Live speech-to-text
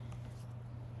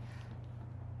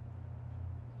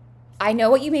I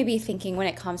know what you may be thinking when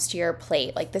it comes to your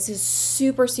plate. Like, this is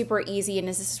super, super easy, and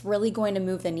is this really going to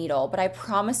move the needle? But I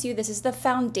promise you, this is the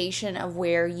foundation of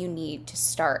where you need to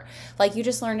start. Like you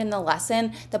just learned in the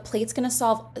lesson, the plate's going to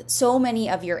solve so many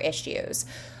of your issues.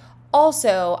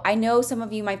 Also, I know some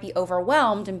of you might be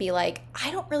overwhelmed and be like, I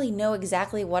don't really know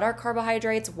exactly what are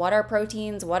carbohydrates, what are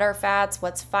proteins, what are fats,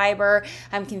 what's fiber.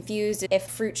 I'm confused if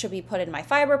fruit should be put in my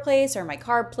fiber place or my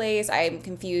carb place. I'm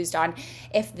confused on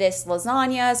if this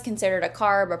lasagna is considered a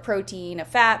carb, a protein, a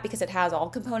fat, because it has all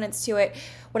components to it.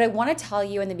 What I want to tell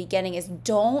you in the beginning is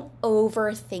don't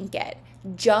overthink it.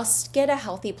 Just get a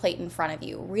healthy plate in front of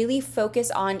you. Really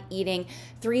focus on eating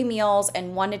 3 meals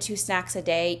and 1 to 2 snacks a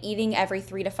day, eating every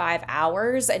 3 to 5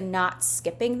 hours and not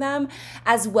skipping them,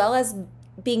 as well as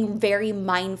being very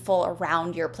mindful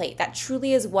around your plate. That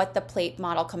truly is what the plate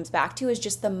model comes back to, is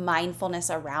just the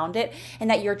mindfulness around it, and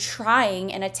that you're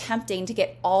trying and attempting to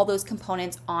get all those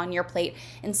components on your plate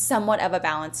in somewhat of a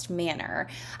balanced manner.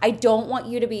 I don't want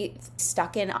you to be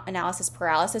stuck in analysis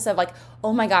paralysis of like,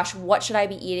 oh my gosh, what should I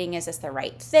be eating? Is this the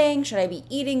right thing? Should I be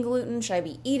eating gluten? Should I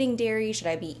be eating dairy? Should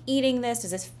I be eating this? Does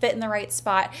this fit in the right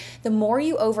spot? The more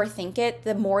you overthink it,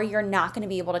 the more you're not going to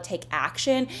be able to take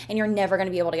action, and you're never going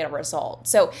to be able to get a result.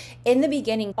 So in the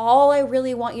beginning, all I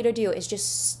really want you to do is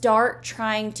just start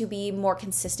trying to be more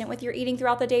consistent with your eating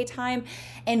throughout the daytime,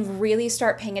 and really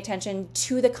start paying attention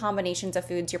to the combinations of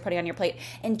foods you're putting on your plate,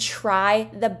 and try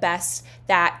the best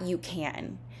that you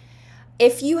can.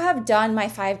 If you have done my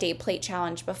 5-day plate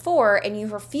challenge before and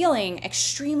you are feeling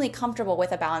extremely comfortable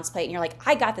with a balanced plate and you're like,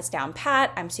 I got this down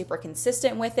pat, I'm super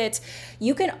consistent with it,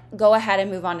 you can go ahead and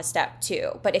move on to step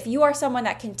 2. But if you are someone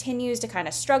that continues to kind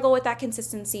of struggle with that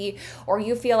consistency, or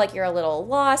you feel like you're a little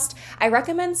lost, I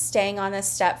recommend staying on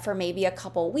this step for maybe a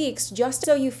couple weeks, just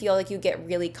so you feel like you get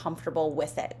really comfortable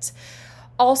with it.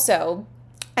 Also,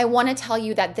 I want to tell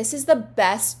you that this is the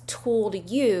best tool to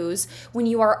use when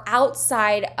you are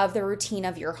outside of the routine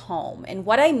of your home. And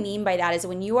what I mean by that is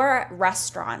when you are at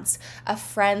restaurants, a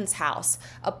friend's house,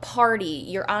 a party,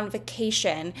 you're on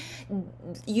vacation,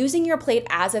 using your plate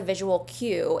as a visual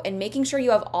cue and making sure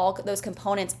you have all those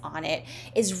components on it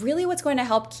is really what's going to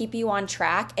help keep you on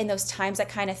track in those times that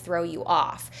kind of throw you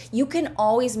off. You can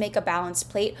always make a balanced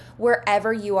plate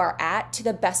wherever you are at to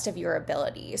the best of your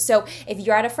ability. So if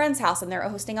you're at a friend's house and they're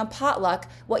hosting a potluck,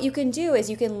 what you can do is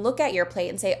you can look at your plate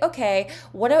and say, okay,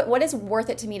 what is worth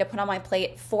it to me to put on my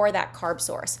plate for that carb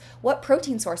source? What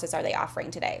protein sources are they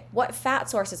offering today? What fat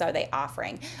sources are they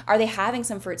offering? Are they having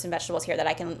some fruits and vegetables here that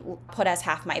I can put as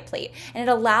half my plate? And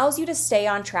it allows you to stay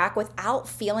on track without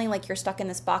feeling like you're stuck in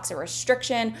this box of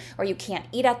restriction or you can't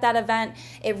eat at that event.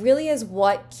 It really is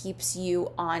what keeps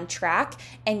you on track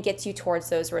and gets you towards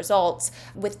those results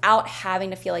without having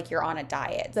to feel like you're on a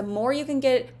diet. The more you can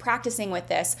get practicing with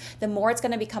this, the more it's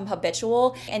going to become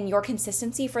habitual, and your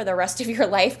consistency for the rest of your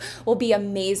life will be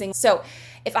amazing. So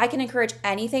if I can encourage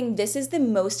anything, this is the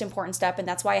most important step, and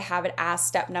that's why I have it as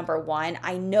step number 1.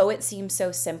 I know it seems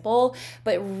so simple,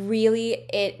 but really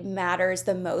it matters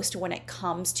the most when it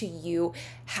comes to you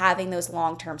having those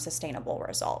long-term sustainable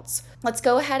results. Let's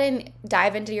go ahead and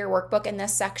dive into your workbook in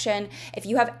this section. If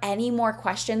you have any more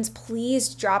questions,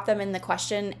 please drop them in the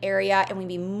question area, and we'd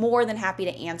be more than happy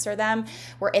to answer them.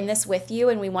 We're in this with you,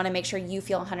 and we want to make sure you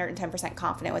feel 110%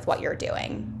 confident with what you're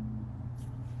doing.